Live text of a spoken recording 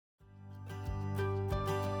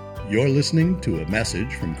You're listening to a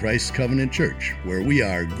message from Christ's Covenant Church, where we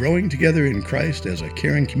are growing together in Christ as a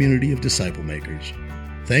caring community of disciple makers.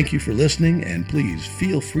 Thank you for listening, and please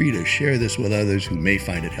feel free to share this with others who may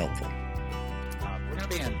find it helpful. We're going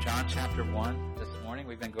to be in John chapter 1 this morning.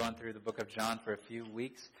 We've been going through the book of John for a few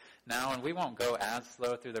weeks now, and we won't go as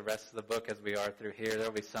slow through the rest of the book as we are through here. There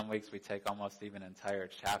will be some weeks we take almost even entire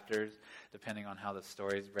chapters, depending on how the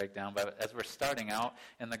stories break down. But as we're starting out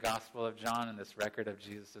in the Gospel of John and this record of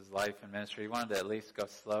Jesus' life and ministry, we wanted to at least go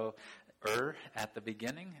slow at the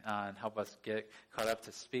beginning and help us get caught up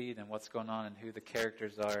to speed and what's going on and who the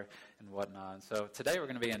characters are and whatnot. And so today we're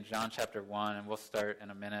going to be in John chapter 1, and we'll start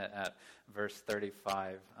in a minute at verse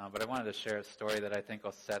 35. But I wanted to share a story that I think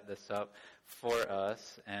will set this up for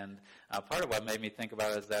us. And part of what made me think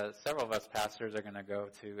about it is that several of us pastors are going to go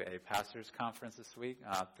to a pastors conference this week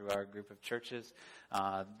through our group of churches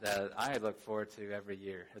that I look forward to every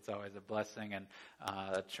year. It's always a blessing and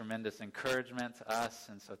a tremendous encouragement to us.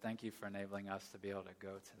 And so thank you for enabling us to be able to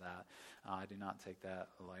go to that. I do not take that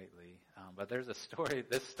lightly. But there's a story.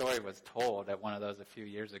 This story was told at one of those a few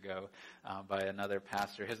years ago by another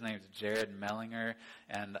pastor. His name's Jared Mellinger,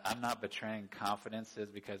 and I'm not betraying confidences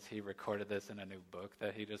because he recorded this in a new book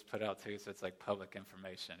that he just put out too, so it's like public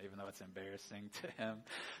information, even though it's embarrassing to him.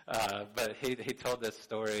 But he told this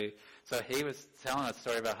story. So he was telling a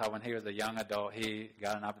story about how when he was a young adult, he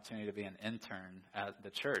got an opportunity to be an intern at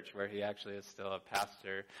the church, where he actually is still a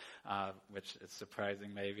pastor, which is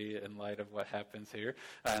surprising maybe in light of what happens here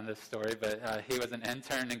in this story. But he was an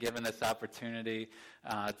intern and given this opportunity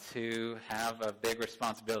to have a big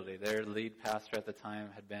responsibility. Their lead pastor at the time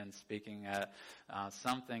had been speaking at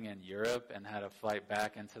something in Europe and had a flight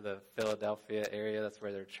back into the Philadelphia area. That's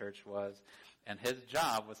where their church was. And his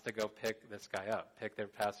job was to go pick this guy up, pick their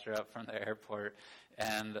pastor up from the airport.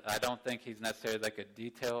 And I don't think he's necessarily like a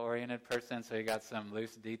detail-oriented person, so he got some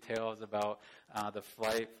loose details about the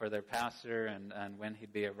flight for their pastor and when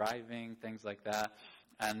he'd be arriving, things like that.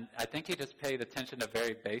 And I think he just paid attention to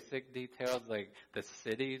very basic details, like the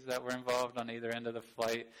cities that were involved on either end of the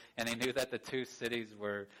flight. And he knew that the two cities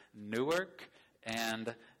were Newark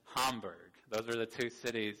and Hamburg. Those were the two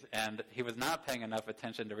cities, and he was not paying enough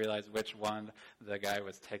attention to realize which one the guy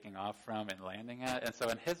was taking off from and landing at. And so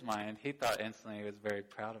in his mind, he thought instantly he was very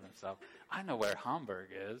proud of himself. I know where Hamburg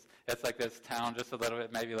is. It's like this town just a little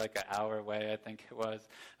bit, maybe like an hour away, I think it was,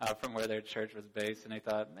 from where their church was based. And he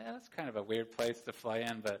thought, man, that's kind of a weird place to fly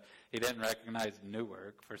in, but he didn't recognize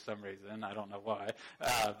Newark for some reason. I don't know why.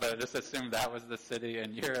 But just assumed that was the city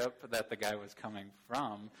in Europe that the guy was coming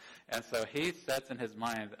from. And so he sets in his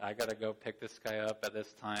mind, I got to go pick this guy up at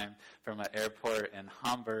this time from an airport in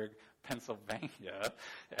Hamburg, Pennsylvania.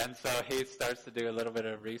 And so he starts to do a little bit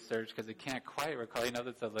of research because he can't quite recall. He knows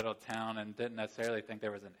it's a little town and didn't necessarily think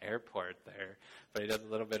there was an airport there. But he does a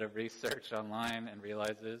little bit of research online and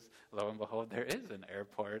realizes, lo and behold, there is an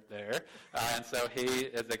airport there. And so he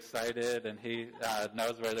is excited, and he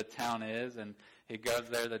knows where the town is, and he goes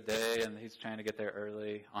there the day, and he's trying to get there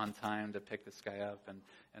early on time to pick this guy up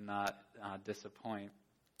and not disappoint.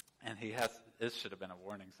 And this should have been a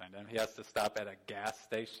warning sign to him. He has to stop at a gas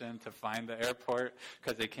station to find the airport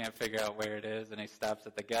because he can't figure out where it is. And he stops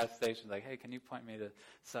at the gas station, like, hey, can you point me to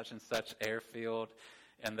such and such airfield?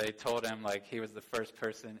 And they told him, like, he was the first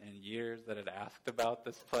person in years that had asked about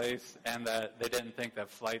this place, and that they didn't think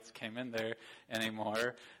that flights came in there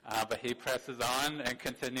anymore. But he presses on and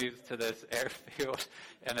continues to this airfield,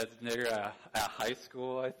 and it's near a high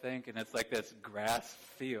school, I think, and it's like this grass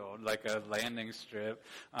field, like a landing strip,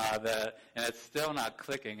 and it's still not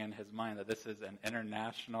clicking in his mind that this is an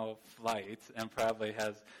international flight and probably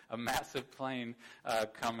has a massive plane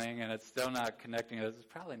coming, and it's still not connecting. This is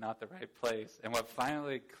probably not the right place. And what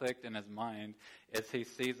finally clicked in his mind is he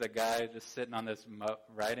sees a guy just sitting on this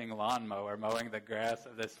riding lawnmower mowing the grass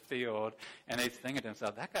of this field, and he's thinking to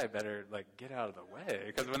himself, that guy better like get out of the way,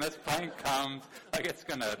 because when this plane comes, like, it's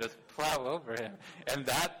gonna just plow over him. And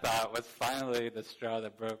that thought was finally the straw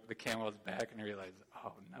that broke the camel's back, and he realized,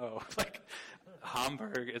 oh no, like,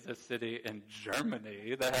 Hamburg is a city in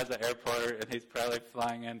Germany that has an airport, and he's probably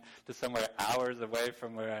flying in to somewhere hours away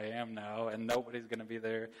from where I am now, and nobody's going to be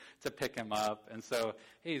there to pick him up. And so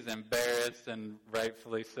he's embarrassed, and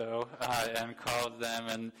rightfully so, and calls them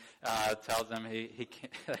and tells them he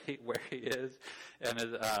can't where he is.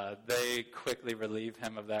 And they quickly relieve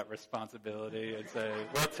him of that responsibility and say,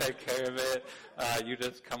 we'll take care of it. You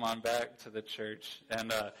just come on back to the church.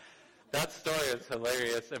 And That story is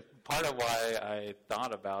hilarious, and part of why I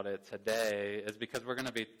thought about it today is because we're going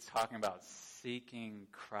to be talking about seeking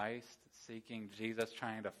Christ, seeking Jesus,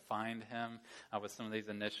 trying to find him with some of these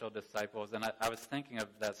initial disciples. And I was thinking of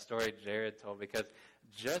that story Jared told, because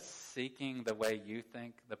just seeking the way you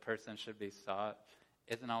think the person should be sought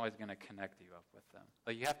isn't always going to connect you up with them.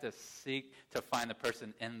 Like, you have to seek to find the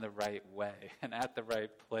person in the right way and at the right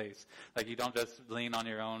place. Like, you don't just lean on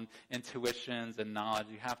your own intuitions and knowledge.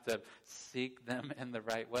 You have to seek them in the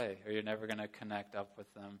right way, or you're never going to connect up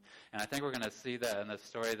with them. And I think we're going to see that in the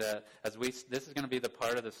story that this is going to be the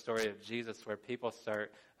part of the story of Jesus where people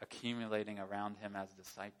start accumulating around him as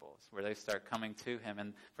disciples, where they start coming to him.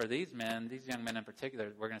 And for these men, these young men in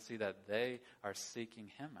particular, we're going to see that they are seeking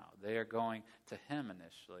him out. They are going to him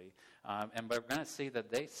initially. And we're going to see that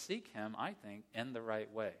they seek him, I think, in the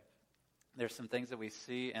right way. There's some things that we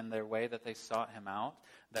see in their way that they sought him out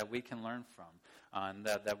that we can learn from, and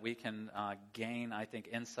that we can gain, I think,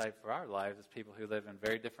 insight for our lives as people who live in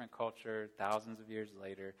very different culture, thousands of years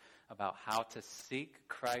later, about how to seek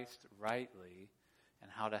Christ rightly and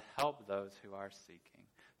how to help those who are seeking.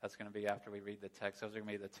 That's going to be after we read the text. Those are going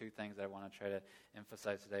to be the two things I want to try to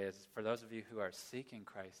emphasize today. Is for those of you who are seeking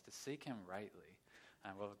Christ, to seek him rightly.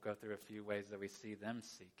 And we'll go through a few ways that we see them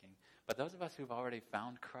seeking. But those of us who've already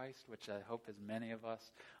found Christ, which I hope is many of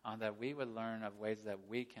us, that we would learn of ways that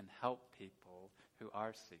we can help people who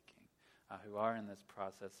are seeking, who are in this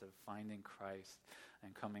process of finding Christ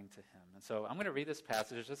and coming to him. And so I'm going to read this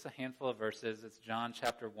passage. It's just a handful of verses. It's John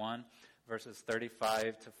chapter 1, verses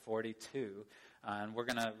 35 to 42. And we're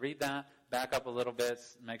going to read that, back up a little bit,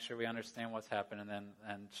 make sure we understand what's happened,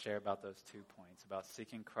 and share about those 2 points, about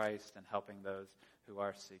seeking Christ and helping those who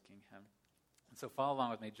are seeking him. And so follow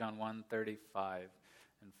along with me, John 1:35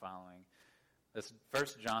 and following. This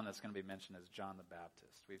first John that's going to be mentioned is John the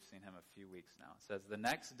Baptist. We've seen him a few weeks now. It says, "The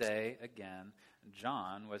next day, again,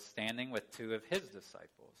 John was standing with two of his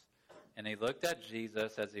disciples. And he looked at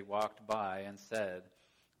Jesus as he walked by and said,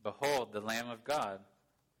 'Behold, the Lamb of God.'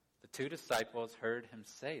 The two disciples heard him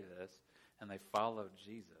say this, and they followed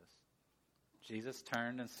Jesus. Jesus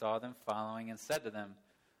turned and saw them following and said to them,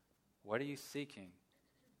 'What are you seeking?'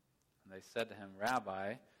 And they said to him,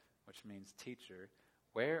 'Rabbi,' which means teacher,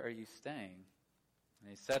 'where are you staying?' And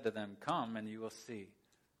he said to them, 'Come and you will see.'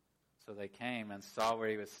 So they came and saw where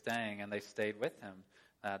he was staying, and they stayed with him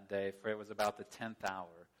that day, for it was about the 10th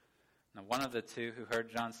hour. Now one of the two who heard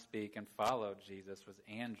John speak and followed Jesus was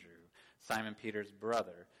Andrew, Simon Peter's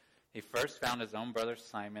brother. He first found his own brother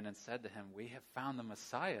Simon and said to him, 'We have found the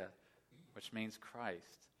Messiah,' which means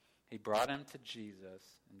Christ. He brought him to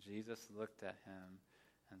Jesus, and Jesus looked at him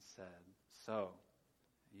and said, 'So,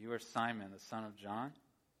 you are Simon, the son of John?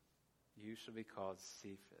 You shall be called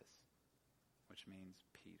Cephas,' which means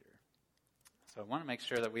Peter." So I want to make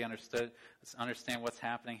sure that we understand what's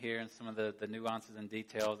happening here and some of the nuances and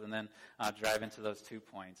details, and then drive into those 2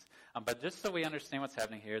 points. But just so we understand what's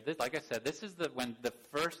happening here, like I said, this is when the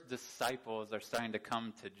first disciples are starting to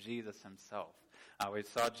come to Jesus himself. We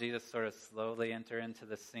saw Jesus sort of slowly enter into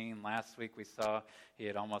the scene. Last week we saw he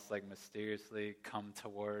had almost like mysteriously come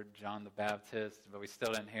toward John the Baptist, but we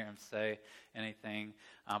still didn't hear him say anything.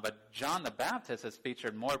 But John the Baptist is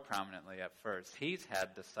featured more prominently at first. He's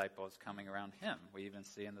had disciples coming around him. We even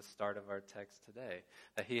see in the start of our text today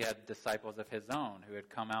that he had disciples of his own who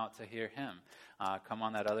had come out to hear him, come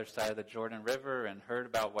on that other side of the Jordan River and heard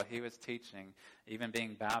about what he was teaching, even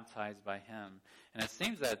being baptized by him. And it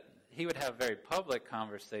seems that he would have very public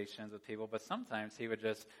conversations with people, but sometimes he would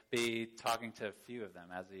just be talking to a few of them,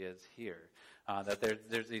 as he is here. That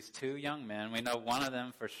there's these two young men. We know one of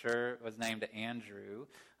them for sure was named Andrew.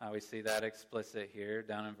 We see that explicit here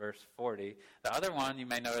down in verse 40. The other one, you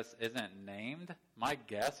may notice, isn't named. My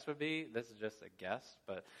guess would be, this is just a guess,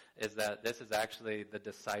 but is that this is actually the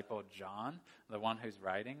disciple John, the one who's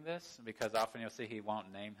writing this, because often you'll see he won't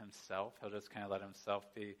name himself. He'll just kind of let himself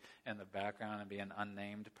be in the background and be an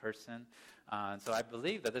unnamed person. And so I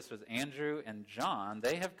believe that this was Andrew and John.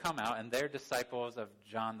 They have come out, and they're disciples of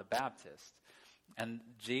John the Baptist. And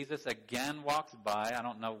Jesus again walks by. I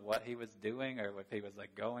don't know what he was doing, or if he was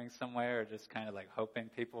like going somewhere, or just kind of like hoping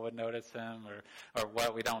people would notice him, or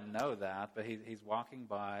what. We don't know that, but he's walking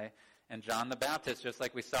by. And John the Baptist, just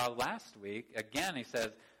like we saw last week, again he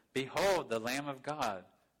says, "Behold, the Lamb of God."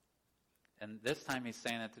 And this time he's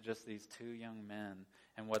saying it to just these two young men.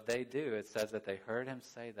 And what they do, it says that they heard him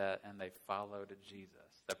say that and they followed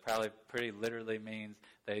Jesus. That probably pretty literally means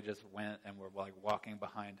they just went and were like walking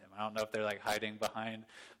behind him. I don't know if they're like hiding behind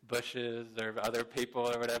bushes or other people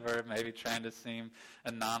or whatever, maybe trying to seem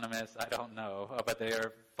anonymous. I don't know. But they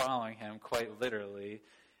are following him quite literally.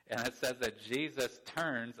 And it says that Jesus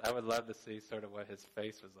turns. I would love to see sort of what his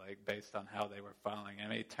face was like based on how they were following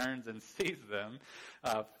him. He turns and sees them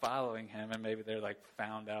following him, and maybe they're like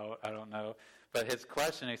found out. I don't know. But his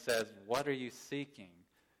question, he says, what are you seeking?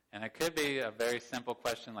 And it could be a very simple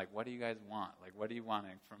question like, what do you guys want? Like, what are you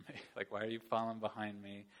wanting from me? Like, why are you following behind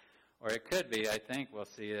me? Or it could be, I think we'll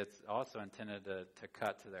see, it's also intended to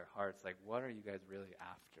cut to their hearts. Like, what are you guys really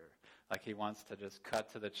after? Like, he wants to just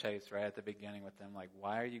cut to the chase right at the beginning with them. Like,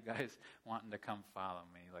 why are you guys wanting to come follow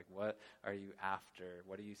me? Like, what are you after?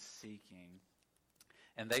 What are you seeking?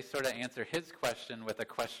 And they sort of answer his question with a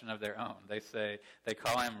question of their own. They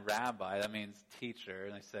call him Rabbi. That means teacher.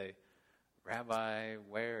 And they say, Rabbi,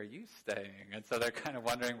 where are you staying? And so they're kind of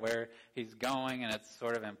wondering where he's going, and it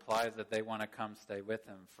sort of implies that they want to come stay with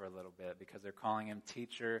him for a little bit because they're calling him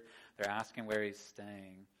teacher. They're asking where he's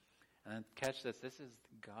staying. And then catch this. This is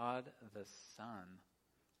God the Son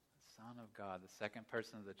of God, the second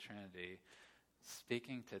person of the Trinity,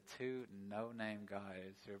 speaking to two no-name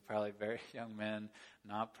guys who are probably very young men,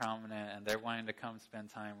 not prominent, and they're wanting to come spend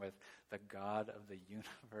time with the God of the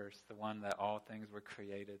universe, the one that all things were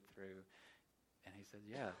created through. And he says,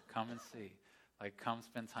 yeah, come and see. Like, come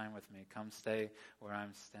spend time with me. Come stay where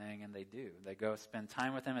I'm staying. And they do. They go spend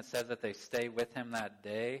time with him. It says that they stay with him that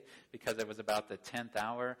day because it was about the 10th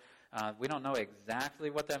hour. We don't know exactly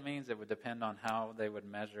what that means. It would depend on how they would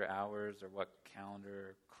measure hours or what calendar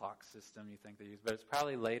or clock system you think they use. But it's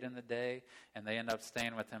probably late in the day, and they end up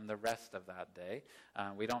staying with him the rest of that day.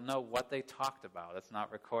 We don't know what they talked about. It's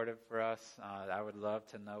not recorded for us. I would love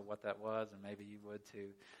to know what that was, and maybe you would too.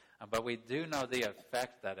 But we do know the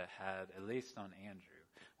effect that it had, at least on Andrew.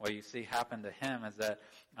 What you see happen to him is that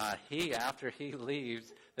after he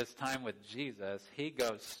leaves this time with Jesus, he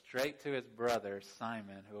goes straight to his brother,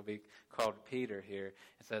 Simon, who will be called Peter here,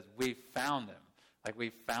 and says, we found him. Like,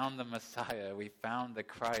 we found the Messiah. We found the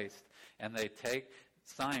Christ. And they take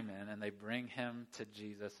Simon and they bring him to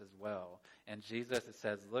Jesus as well. And Jesus, it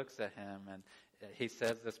says, looks at him and he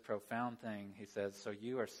says this profound thing. He says, so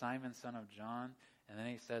you are Simon, son of John? And then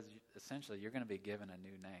he says, essentially, you're going to be given a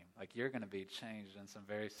new name. Like, you're going to be changed in some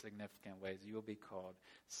very significant ways. You will be called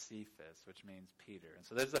Cephas, which means Peter. And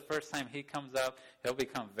so this is the first time he comes up. He'll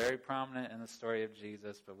become very prominent in the story of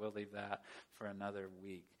Jesus, but we'll leave that for another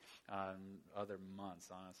week, other months,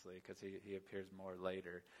 honestly, because he appears more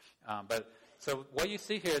later. So what you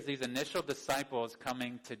see here is these initial disciples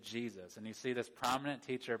coming to Jesus. And you see this prominent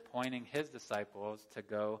teacher pointing his disciples to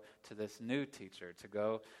go to this new teacher, to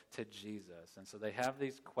go to Jesus. And so they have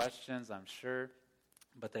these questions, I'm sure,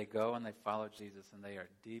 but they go and they follow Jesus, and they are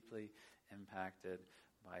deeply impacted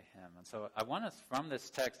by him. And so I want us from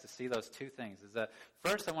this text to see those two things. Is that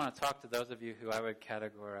first I want to talk to those of you who I would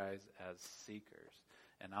categorize as seekers.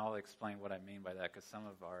 And I'll explain what I mean by that, because some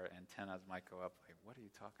of our antennas might go up like, what are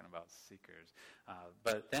you talking about, seekers?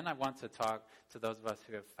 But then I want to talk to those of us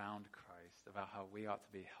who have found Christ about how we ought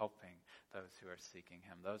to be helping those who are seeking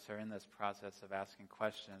him, those who are in this process of asking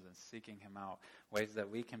questions and seeking him out, ways that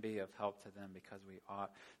we can be of help to them because we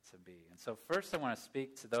ought to be. And so first I want to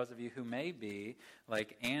speak to those of you who may be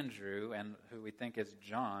like Andrew and who we think is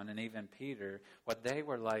John and even Peter, what they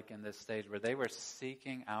were like in this stage where they were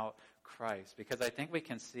seeking out Christ, because I think we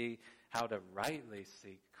can see how to rightly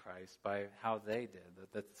seek Christ by how they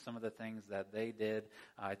did. Some of the things that they did,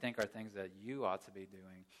 I think, are things that you ought to be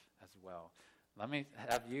doing as well. Let me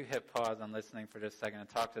have you hit pause on listening for just a second and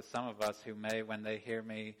talk to some of us who may, when they hear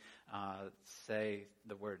me say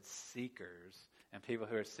the word seekers and people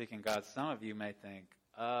who are seeking God, some of you may think,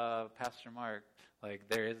 Pastor Marc, like,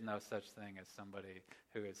 there is no such thing as somebody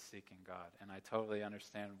who is seeking God. And I totally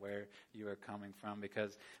understand where you are coming from,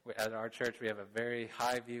 because at our church we have a very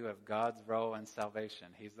high view of God's role in salvation.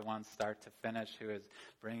 He's the one start to finish who is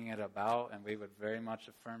bringing it about, and we would very much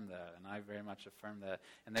affirm that, and I very much affirm that.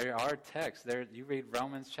 And there are texts. There, you read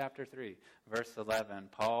Romans chapter 3, verse 11.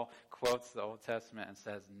 Paul quotes the Old Testament and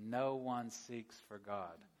says, no one seeks for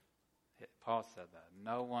God. Paul said that.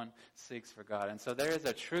 No one seeks for God. And so there is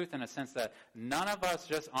a truth in a sense that none of us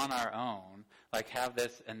just on our own, like, have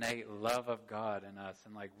this innate love of God in us.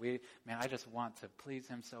 And like, I just want to please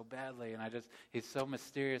him so badly. And he's so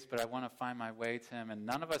mysterious, but I want to find my way to him. And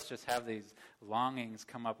none of us just have these longings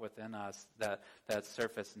come up within us that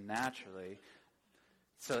surface naturally.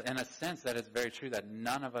 So in a sense, that is very true, that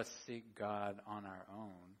none of us seek God on our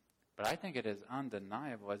own. But I think it is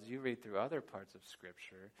undeniable, as you read through other parts of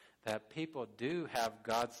Scripture, that people do have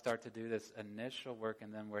God start to do this initial work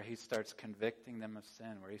in them where he starts convicting them of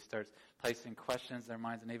sin, where he starts placing questions in their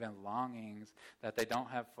minds and even longings that they don't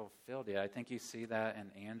have fulfilled yet. I think you see that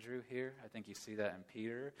in Andrew here. I think you see that in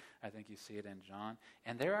Peter. I think you see it in John.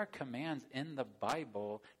 And there are commands in the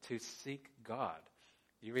Bible to seek God.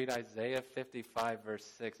 You read Isaiah 55, verse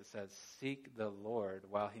 6. It says, "Seek the Lord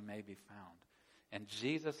while he may be found." And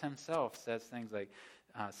Jesus himself says things like,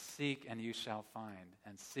 seek and you shall find.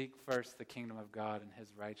 And seek first the kingdom of God and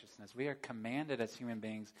his righteousness. We are commanded as human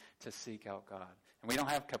beings to seek out God. And we don't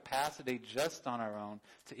have capacity just on our own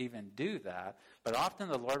to even do that. But often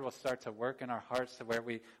the Lord will start to work in our hearts to where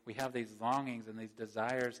we have these longings and these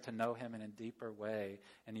desires to know him in a deeper way.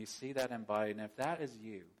 And you see that embodied. And if that is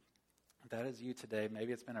you, today,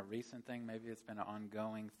 maybe it's been a recent thing, maybe it's been an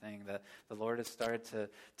ongoing thing, that the Lord has started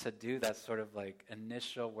to do that sort of like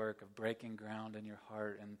initial work of breaking ground in your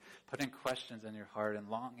heart and putting questions in your heart and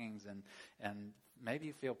longings and maybe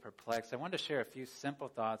you feel perplexed. I wanted to share a few simple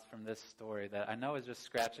thoughts from this story that I know is just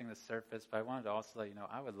scratching the surface, but I wanted to also let you know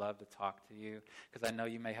I would love to talk to you because I know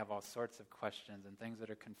you may have all sorts of questions and things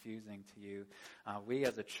that are confusing to you. We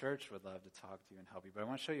as a church would love to talk to you and help you, but I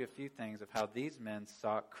want to show you a few things of how these men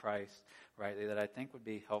sought Christ rightly that I think would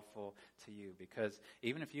be helpful to you, because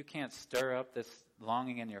even if you can't stir up this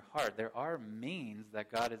longing in your heart, there are means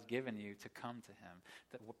that God has given you to come to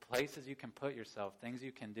him, places you can put yourself, things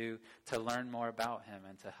you can do to learn more about him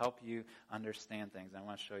and to help you understand things. And I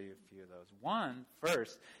want to show you a few of those. One,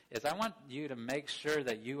 first, is I want you to make sure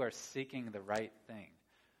that you are seeking the right thing.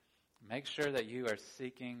 Make sure that you are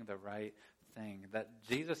seeking the right thing. That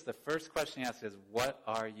Jesus, the first question he asks is, what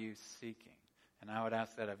are you seeking? And I would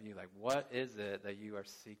ask that of you, like, what is it that you are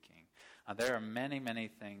seeking? There are many, many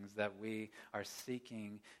things that we are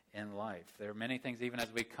seeking in life. There are many things, even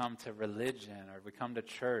as we come to religion, or we come to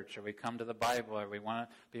church, or we come to the Bible, or we want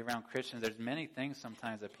to be around Christians. There's many things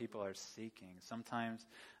sometimes that people are seeking. Sometimes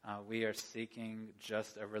we are seeking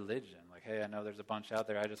just a religion. Like, hey, I know there's a bunch out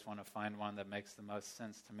there. I just want to find one that makes the most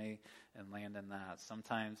sense to me and land in that.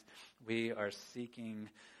 Sometimes we are seeking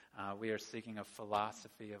a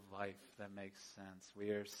philosophy of life that makes sense.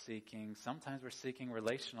 Sometimes we're seeking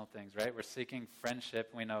relational things, right? We're seeking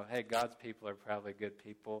friendship. We know, hey, God's people are probably good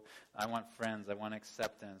people. I want friends. I want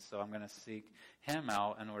acceptance. So I'm going to seek him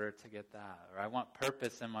out in order to get that. Or I want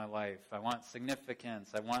purpose in my life. I want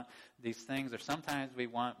significance. I want these things. Or sometimes we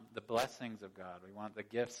want the blessings of God. We want the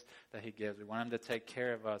gifts that he gives. We want him to take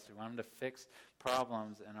care of us. We want him to fix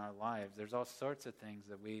problems in our lives. There's all sorts of things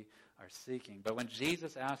that we are seeking. But when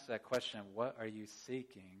Jesus asks that question, what are you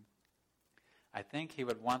seeking? I think he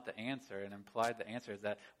would want the answer, and implied the answer is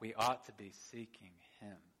that we ought to be seeking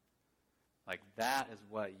him. Like, that is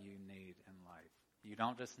what you need in life. You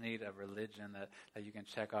don't just need a religion that you can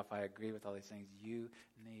check off, I agree with all these things. You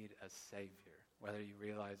need a Savior, whether you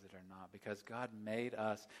realize it or not, because God made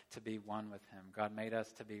us to be one with him. God made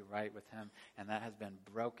us to be right with him, and that has been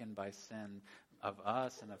broken by sin of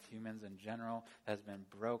us and of humans in general, has been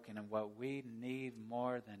broken. And what we need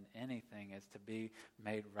more than anything is to be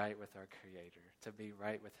made right with our Creator, to be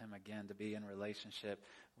right with him again, to be in relationship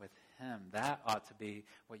with him. That ought to be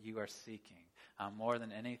what you are seeking. More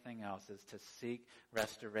than anything else is to seek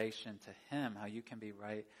restoration to him, how you can be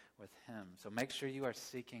right with him. So make sure you are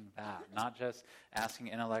seeking that, not just asking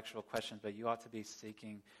intellectual questions, but you ought to be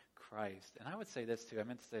seeking Christ. And I would say this too, I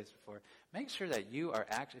meant to say this before, make sure that you are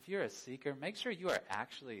actually, if you're a seeker, make sure you are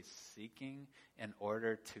actually seeking in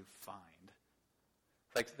order to find.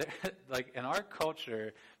 Like in our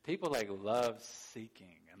culture, people love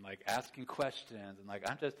seeking and asking questions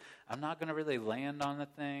and I'm not going to really land on the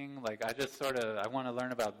thing. I want to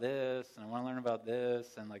learn about this and I want to learn about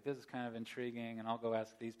this and this is kind of intriguing and I'll go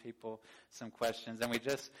ask these people some questions. And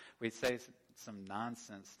we say some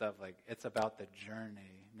nonsense stuff like it's about the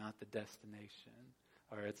journey, not the destination.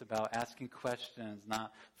 Or it's about asking questions,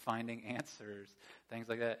 not finding answers, things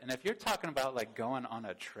like that. And if you're talking about going on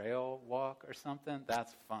a trail walk or something,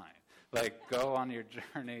 that's fine. Go on your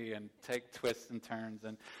journey and take twists and turns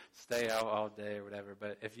and stay out all day or whatever.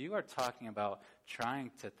 But if you are talking about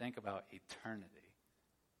trying to think about eternity,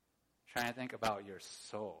 trying to think about your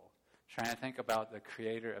soul, trying to think about the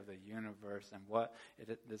creator of the universe and what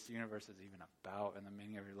this universe is even about and the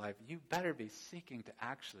meaning of your life, you better be seeking to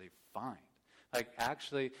actually find.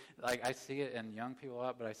 I see it in young people a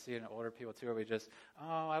lot, but I see it in older people too, where we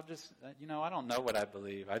I don't know what I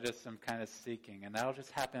believe. I just am kind of seeking, and that'll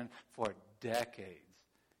just happen for decades.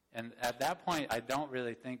 And at that point, I don't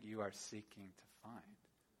really think you are seeking to find.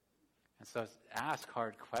 And so ask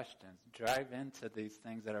hard questions. Drive into these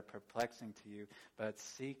things that are perplexing to you, but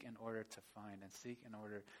seek in order to find, and seek in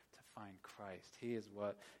order to find Christ. He is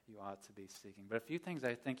what you ought to be seeking. But a few things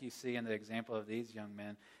I think you see in the example of these young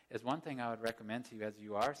men is one thing I would recommend to you as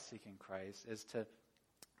you are seeking Christ is to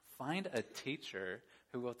find a teacher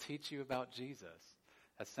who will teach you about Jesus.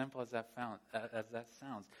 As simple as that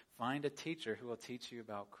sounds. Find a teacher who will teach you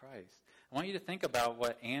about Christ. I want you to think about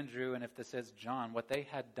what Andrew, and if this is John, what they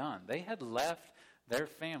had done. They had left their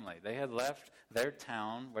family. They had left their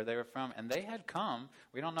town where they were from, and they had come,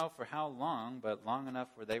 we don't know for how long, but long enough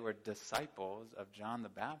where they were disciples of John the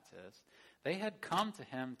Baptist. They had come to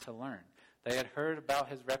him to learn. They had heard about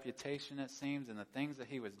his reputation, it seems, and the things that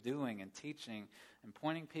he was doing and teaching and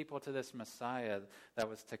pointing people to this Messiah that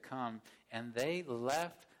was to come. And they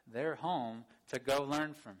left their home to go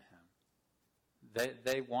learn from him.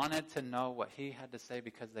 They wanted to know what he had to say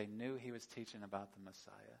because they knew he was teaching about the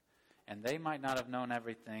Messiah. And they might not have known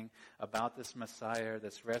everything about this Messiah,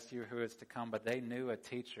 this rescuer who is to come, but they knew a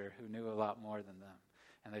teacher who knew a lot more than them.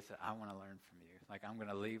 And they said, I want to learn from you. Like, I'm going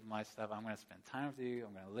to leave my stuff. I'm going to spend time with you.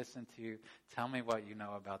 I'm going to listen to you. Tell me what you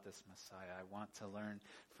know about this Messiah. I want to learn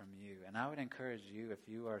from you. And I would encourage you, if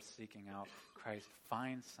you are seeking out Christ,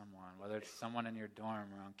 find someone, whether it's someone in your dorm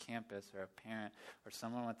or on campus or a parent or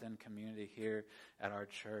someone within community here at our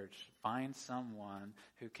church. Find someone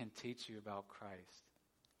who can teach you about Christ.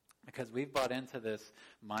 Because we've bought into this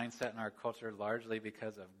mindset in our culture largely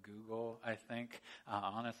because of Google, I think,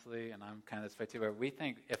 honestly, and I'm kind of this way too, where we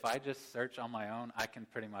think if I just search on my own, I can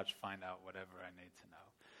pretty much find out whatever I need to know.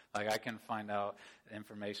 Like, I can find out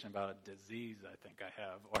information about a disease I think I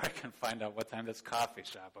have, or I can find out what time this coffee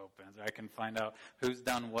shop opens, or I can find out who's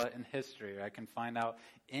done what in history, or I can find out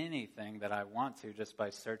anything that I want to just by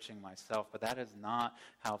searching myself. But that is not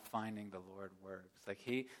how finding the Lord works. Like,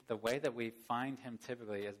 the way that we find him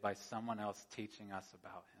typically is by someone else teaching us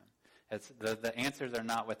about him. It's the answers are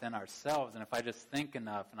not within ourselves, and if I just think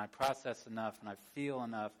enough, and I process enough, and I feel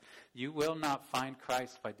enough, you will not find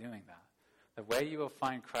Christ by doing that. The way you will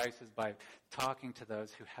find Christ is by talking to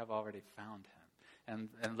those who have already found him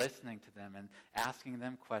and listening to them and asking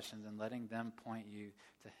them questions and letting them point you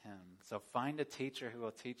to him. So find a teacher who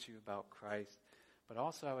will teach you about Christ. But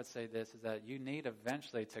also I would say this, is that you need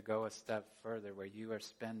eventually to go a step further where you are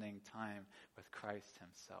spending time with Christ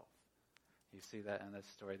himself. You see that in this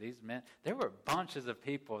story. These men, there were bunches of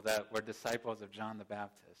people that were disciples of John the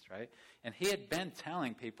Baptist, right? And he had been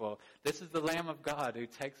telling people, this is the Lamb of God who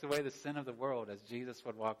takes away the sin of the world, as Jesus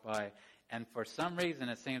would walk by. And for some reason,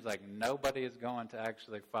 it seems like nobody is going to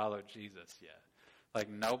actually follow Jesus yet. Like,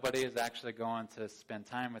 nobody is actually going to spend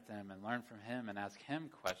time with him and learn from him and ask him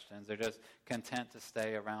questions. They're just content to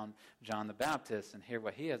stay around John the Baptist and hear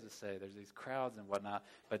what he has to say. There's these crowds and whatnot.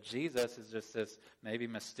 But Jesus is just this maybe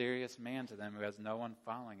mysterious man to them who has no one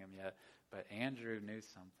following him yet. But Andrew knew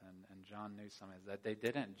something, and John knew something, is that they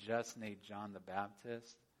didn't just need John the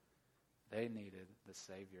Baptist. They needed the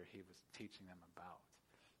Savior he was teaching them about.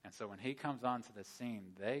 And so when he comes onto the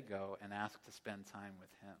scene, they go and ask to spend time with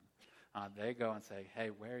him. They go and say, hey,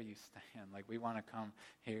 where are you staying? Like, we want to come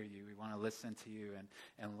hear you. We want to listen to you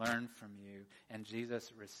and learn from you. And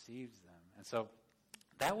Jesus receives them. And so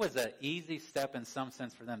that was an easy step in some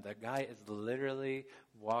sense for them. The guy is literally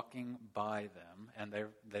walking by them, and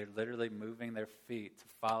they're literally moving their feet to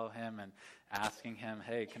follow him and asking him,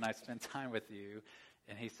 hey, can I spend time with you?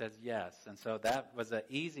 And he says yes. And so that was an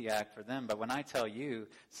easy act for them. But when I tell you,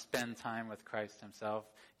 spend time with Christ himself,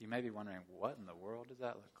 you may be wondering, what in the world does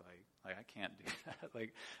that look like? Like, I can't do that.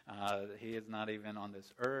 Like, he is not even on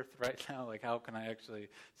this earth right now. Like, how can I actually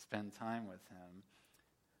spend time with him?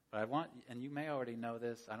 But I want, and you may already know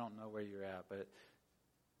this, I don't know where you're at, but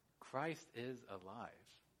Christ is alive.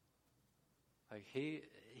 Like,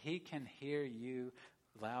 he can hear you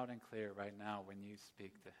loud and clear right now when you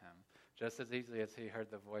speak to him. Just as easily as he heard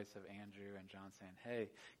the voice of Andrew and John saying, hey,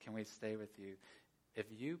 can we stay with you? If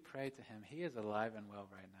you pray to him, he is alive and well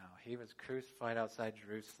right now. He was crucified outside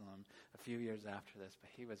Jerusalem a few years after this, but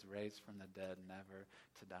he was raised from the dead, never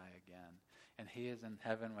to die again. And he is in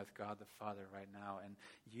heaven with God the Father right now, and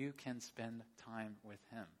you can spend time with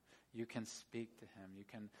him. You can speak to him. You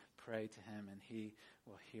can pray to him, and he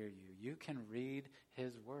will hear you. You can read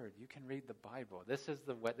his word. You can read the Bible. This is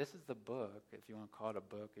the book, if you want to call it a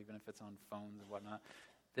book, even if it's on phones and whatnot.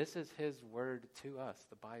 This is his word to us,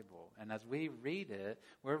 the Bible. And as we read it,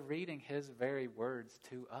 we're reading his very words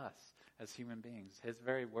to us as human beings, his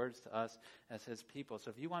very words to us as his people. So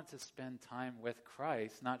if you want to spend time with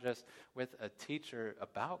Christ, not just with a teacher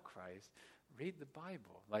about Christ, read the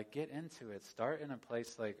Bible. Like, get into it. Start in a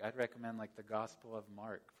place like, I'd recommend like the Gospel of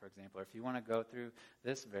Mark, for example. Or if you want to go through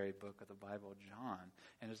this very book of the Bible, John,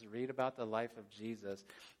 and just read about the life of Jesus,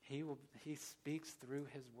 he speaks through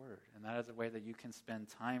his word. And that is a way that you can spend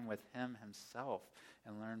time with him himself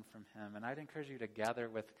and learn from him. And I'd encourage you to gather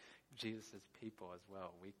with Jesus' people as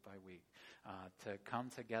well, week by week, to come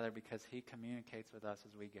together because he communicates with us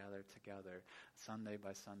as we gather together Sunday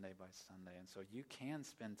by Sunday by Sunday. And so you can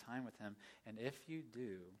spend time with him. And if you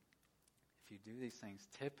do these things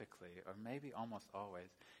typically, or maybe almost always,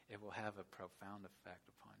 it will have a profound effect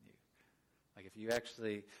upon you. Like if you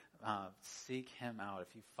actually seek him out,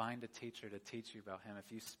 if you find a teacher to teach you about him,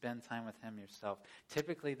 if you spend time with him yourself,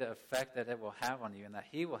 typically the effect that it will have on you and that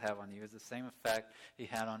he will have on you is the same effect he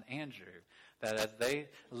had on Andrew. That as they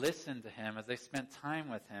listened to him, as they spent time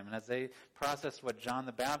with him, and as they processed what John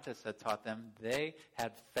the Baptist had taught them, they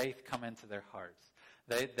had faith come into their hearts.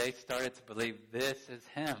 They started to believe this is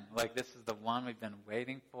him. Like this is the one we've been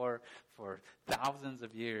waiting for thousands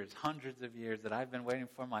of years, hundreds of years, that I've been waiting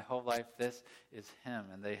for my whole life. This is him.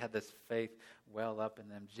 And they had this faith well up in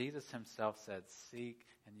them. Jesus himself said, seek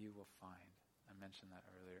and you will find. I mentioned that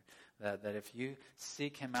earlier. That if you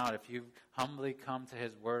seek him out, if you humbly come to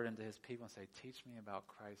his word and to his people and say, teach me about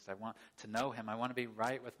Christ, I want to know him, I want to be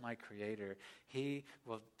right with my Creator, he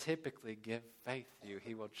will typically give faith to you.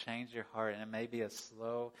 He will change your heart, and it may be a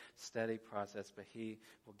slow, steady process, but he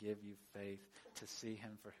will give you faith to see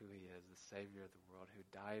him for who he is, the Savior of the world, who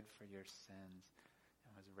died for your sins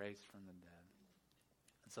and was raised from the dead.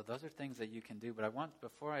 So those are things that you can do. But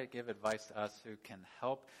before I give advice to us who can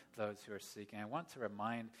help those who are seeking, I want to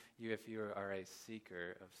remind you, if you are a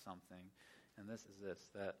seeker of something, and this is this,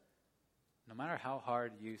 that no matter how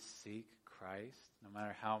hard you seek Christ, no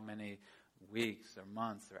matter how many weeks or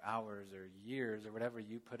months or hours or years or whatever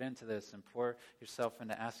you put into this and pour yourself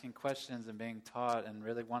into asking questions and being taught and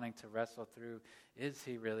really wanting to wrestle through, is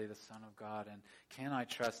he really the Son of God? And can I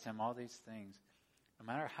trust him? All these things. No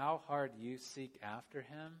matter how hard you seek after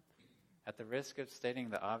him, at the risk of stating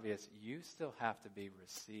the obvious, you still have to be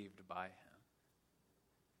received by him.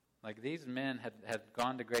 Like these men had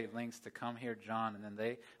gone to great lengths to come hear John, and then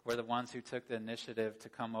they were the ones who took the initiative to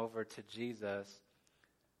come over to Jesus.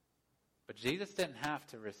 But Jesus didn't have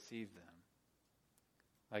to receive them.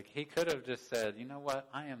 Like he could have just said, you know what,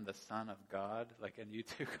 I am the Son of God. Like, and you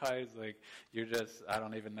two guys, like, you're just, I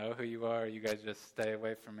don't even know who you are. You guys just stay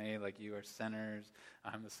away from me. Like, you are sinners.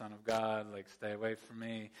 I'm the Son of God. Like, stay away from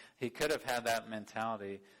me. He could have had that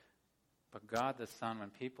mentality. But God the Son,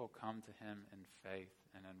 when people come to him in faith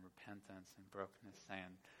and in repentance and brokenness,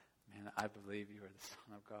 saying, man, I believe you are the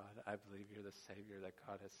Son of God. I believe you're the Savior that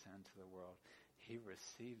God has sent to the world. He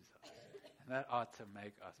receives us. And that ought to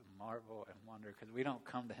make us marvel and wonder, because we don't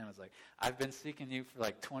come to him as like, I've been seeking you for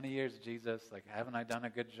like 20 years, Jesus. Like, haven't I done a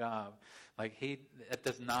good job? Like, it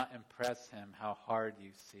does not impress him how hard you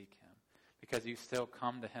seek him, because you still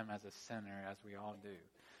come to him as a sinner, as we all do,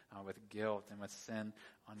 with guilt and with sin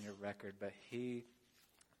on your record. But he,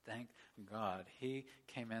 thank God, he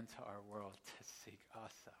came into our world to seek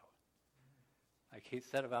us out. Like he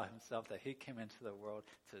said about himself that he came into the world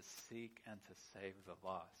to seek and to save the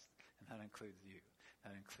lost. And that includes you.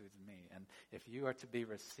 That includes me. And if you are to be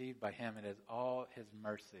received by him, it is all his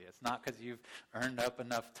mercy. It's not because you've earned up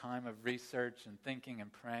enough time of research and thinking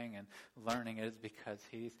and praying and learning. It is because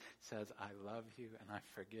he says, I love you and I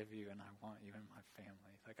forgive you and I want you in my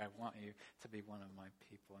family. Like, I want you to be one of my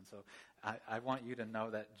people. And so I want you to know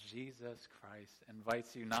that Jesus Christ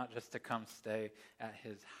invites you not just to come stay at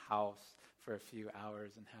his house for a few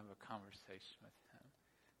hours and have a conversation with him.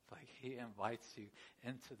 Like, he invites you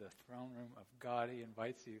into the throne room of God. He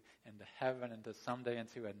invites you into heaven, into someday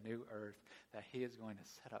into a new earth that he is going to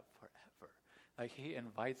set up forever. Like, he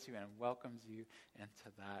invites you and welcomes you into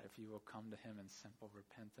that if you will come to him in simple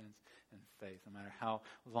repentance and faith. No matter how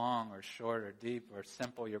long or short or deep or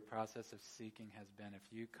simple your process of seeking has been, if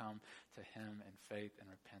you come to him in faith and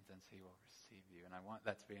repentance, he will receive you. And I want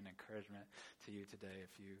that to be an encouragement to you today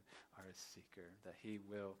if you are a seeker, that he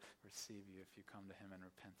will receive you if you come to him in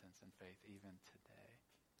repentance and faith even today.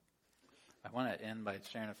 I want to end by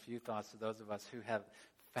sharing a few thoughts to those of us who have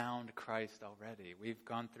found Christ already. We've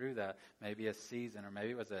gone through that, maybe a season, or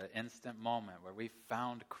maybe it was an instant moment where we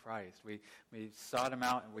found Christ. We sought him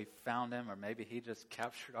out and we found him, or maybe he just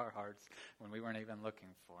captured our hearts when we weren't even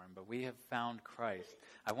looking for him. But we have found Christ.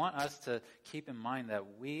 I want us to keep in mind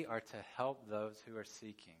that we are to help those who are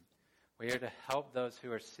seeking. We are to help those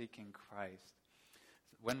who are seeking Christ.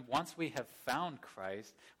 once we have found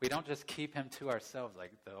Christ, we don't just keep him to ourselves,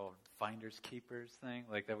 like the old finders keepers thing,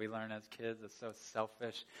 like that we learn as kids. It's so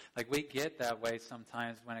selfish. Like we get that way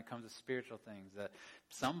sometimes when it comes to spiritual things, that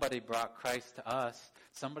somebody brought Christ to us,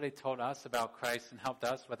 somebody told us about Christ and helped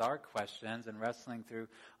us with our questions and wrestling through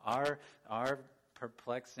our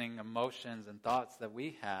perplexing emotions and thoughts that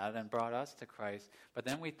we had and brought us to Christ. But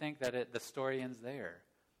then we think that the story ends there.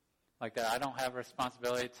 Like that I don't have a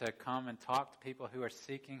responsibility to come and talk to people who are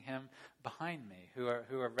seeking him behind me, who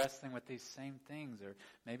are wrestling with these same things or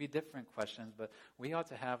maybe different questions, but we ought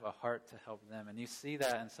to have a heart to help them. And you see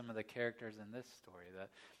that in some of the characters in this story, that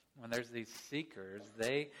when there's these seekers,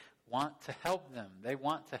 they want to help them. They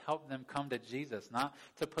want to help them come to Jesus, not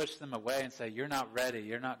to push them away and say, you're not ready,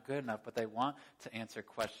 you're not good enough, but they want to answer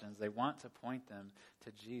questions. They want to point them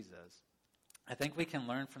to Jesus. I think we can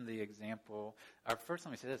learn from the example, or first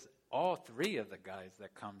let me say this, all three of the guys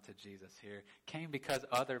that come to Jesus here came because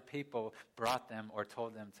other people brought them or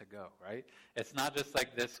told them to go, right? It's not just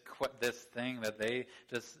like this thing that they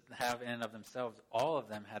just have in and of themselves. All of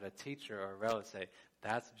them had a teacher or a relative say,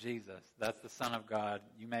 that's Jesus, that's the Son of God.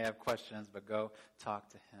 You may have questions, but go talk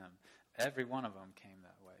to him. Every one of them came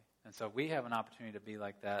that way. And so we have an opportunity to be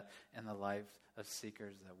like that in the life of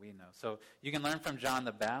seekers that we know. So you can learn from John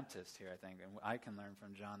the Baptist here, I think, and I can learn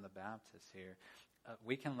from John the Baptist here.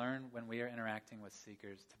 We can learn when we are interacting with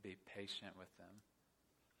seekers to be patient with them.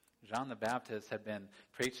 John the Baptist had been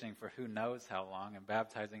preaching for who knows how long and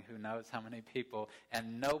baptizing who knows how many people,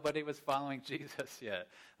 and nobody was following Jesus yet.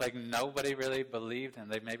 Like, nobody really believed him.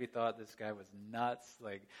 They maybe thought this guy was nuts,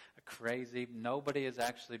 like crazy. Nobody is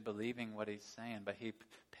actually believing what he's saying, but he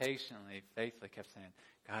patiently, faithfully kept saying,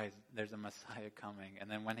 guys, there's a Messiah coming.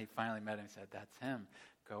 And then when he finally met him, he said, that's him.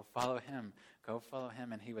 Go follow him. Go follow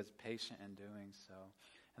him. And he was patient in doing so.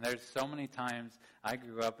 And there's so many times I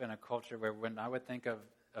grew up in a culture where when I would think of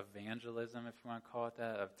evangelism, if you want to call it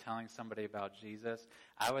that, of telling somebody about Jesus,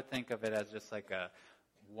 I would think of it as just like a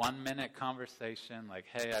 1-minute conversation, like,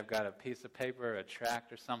 hey, I've got a piece of paper, a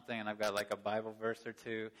tract or something, and I've got like a Bible verse or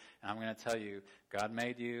two, and I'm going to tell you, God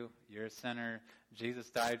made you, you're a sinner, Jesus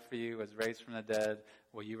died for you, was raised from the dead,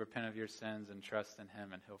 will you repent of your sins and trust in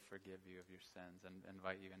him, and he'll forgive you of your sins and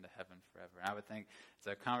invite you into heaven forever. And I would think it's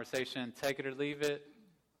a conversation, take it or leave it.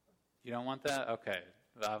 You don't want that? Okay.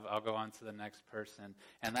 I'll go on to the next person.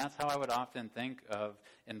 And that's how I would often think of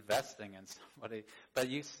investing in somebody. But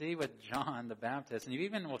you see with John the Baptist, and you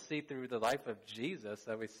even will see through the life of Jesus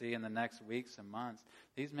that we see in the next weeks and months,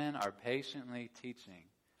 these men are patiently teaching.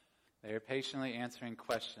 They are patiently answering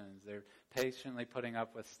questions. They're patiently putting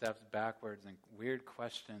up with steps backwards and weird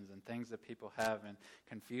questions and things that people have and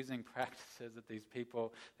confusing practices that these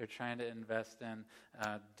people they're trying to invest in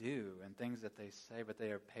do and things that they say, but they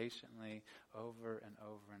are patiently over and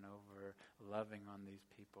over and over loving on these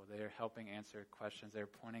people. They are helping answer questions. They're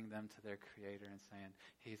pointing them to their Creator and saying,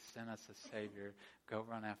 He sent us a Savior. Go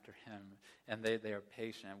run after Him. And they are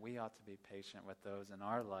patient. We ought to be patient with those in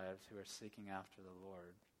our lives who are seeking after the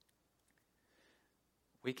Lord.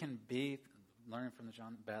 We can be, learning from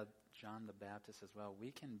John the Baptist as well,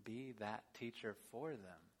 we can be that teacher for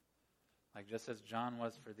them. Like just as John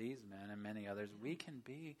was for these men and many others, we can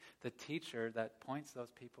be the teacher that points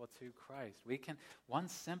those people to Christ. One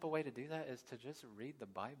simple way to do that is to just read the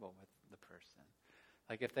Bible with the person.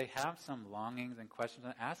 Like if they have some longings and questions,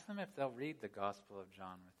 ask them if they'll read the Gospel of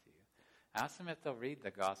John with you. Ask them if they'll read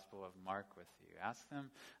the Gospel of Mark with you. Ask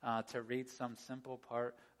them to read some simple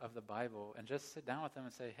part of the Bible and just sit down with them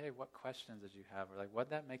and say, hey, what questions did you have? Or like, what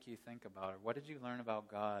did that make you think about? Or what did you learn about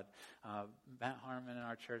God? Matt Harmon in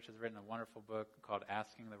our church has written a wonderful book called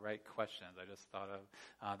Asking the Right Questions. I just thought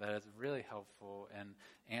of that is really helpful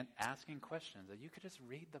and asking questions. That you could just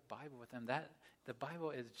read the Bible with them. The Bible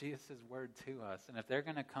is Jesus' word to us. And if they're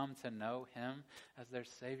going to come to know Him as their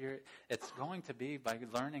Savior, it's going to be by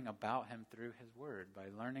learning about Him through His word, by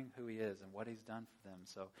learning who He is and what He's done for them.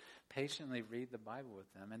 So patiently read the Bible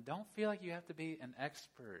with them. And don't feel like you have to be an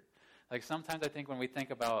expert. Like sometimes I think when we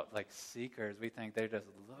think about like seekers, we think they're just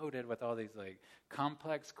loaded with all these like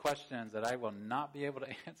complex questions that I will not be able to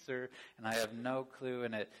answer and I have no clue,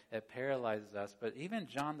 and it paralyzes us. But even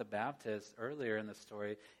John the Baptist earlier in the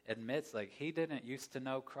story admits like he didn't used to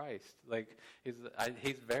know Christ. Like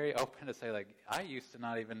he's very open to say like, I used to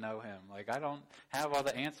not even know Him. Like I don't have all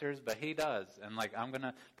the answers, but He does. And like I'm going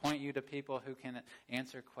to point you to people who can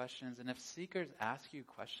answer questions. And if seekers ask you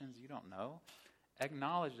questions you don't know,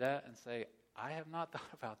 acknowledge that and say, I have not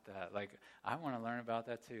thought about that. Like, I want to learn about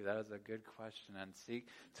that too. That is a good question. And seek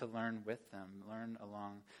to learn with them, learn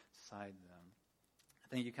alongside them. I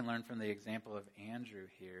think you can learn from the example of Andrew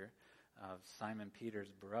here. of Simon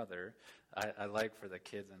Peter's brother. I like for the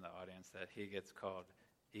kids in the audience that he gets called,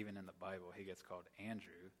 even in the Bible, he gets called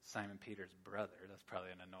Andrew, Simon Peter's brother. That's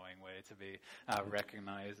probably an annoying way to be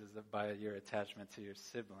recognized as by your attachment to your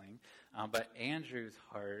sibling. But Andrew's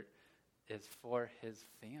heart is for his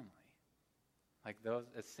family.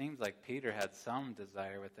 It seems like Peter had some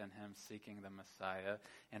desire within him seeking the Messiah,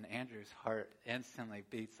 and Andrew's heart instantly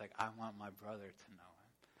beats like, I want my brother to know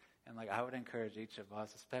him. And I would encourage each of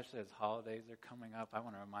us, especially as holidays are coming up, I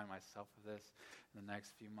want to remind myself of this in the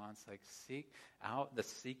next few months, seek out the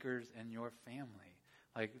seekers in your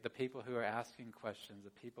family. The people who are asking questions,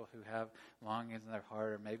 the people who have longings in their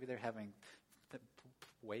heart, or maybe they're having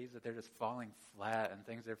ways that they're just falling flat and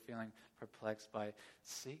things they're feeling perplexed by.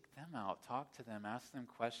 Seek them out, talk to them, ask them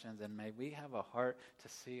questions, and may we have a heart to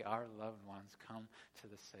see our loved ones come to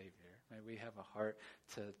the Savior. May we have a heart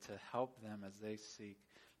to help them as they seek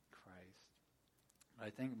Christ. But I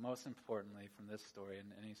think most importantly from this story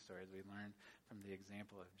and any stories, we learn from the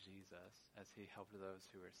example of Jesus as he helped those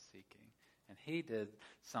who were seeking. And he did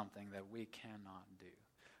something that we cannot do.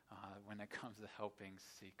 When it comes to helping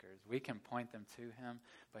seekers, we can point them to him,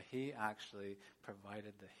 but he actually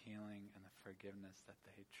provided the healing and the forgiveness that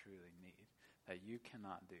they truly need, that you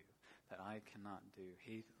cannot do, that I cannot do.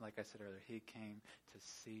 He, like I said earlier, he came to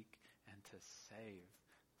seek and to save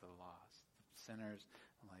the lost, sinners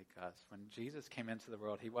like us. When Jesus came into the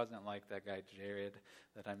world, he wasn't like that guy Jared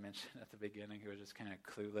that I mentioned at the beginning, who was just kind of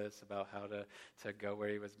clueless about how to go where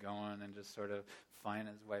he was going and just sort of find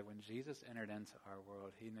his way. When Jesus entered into our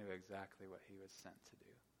world, he knew exactly what he was sent to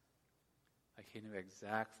do. He knew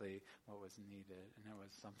exactly what was needed, and it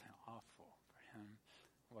was something awful for him.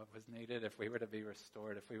 What was needed, if we were to be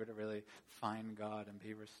restored, if we were to really find God and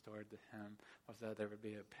be restored to him, was that there would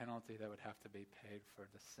be a penalty that would have to be paid for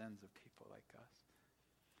the sins of people like us.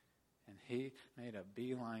 And he made a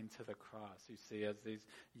beeline to the cross. You see, as these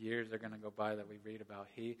years are going to go by that we read about,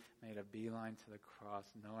 he made a beeline to the cross,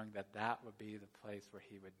 knowing that that would be the place where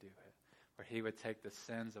he would do it, where he would take the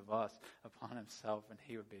sins of us upon himself, and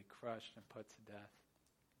he would be crushed and put to death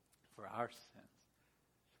for our sins,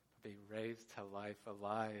 be raised to life,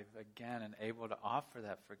 alive again, and able to offer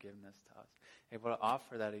that forgiveness to us, able to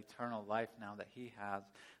offer that eternal life now that he has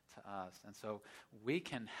to us. And so we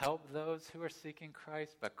can help those who are seeking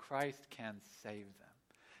Christ, but Christ can save them.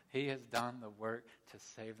 He has done the work to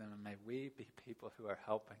save them, and may we be people who are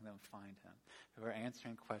helping them find him, who are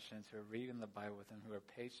answering questions, who are reading the Bible with him, who are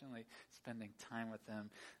patiently spending time with him,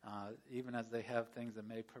 even as they have things that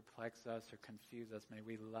may perplex us or confuse us. May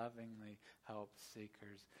we lovingly help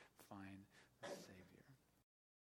seekers find the Savior.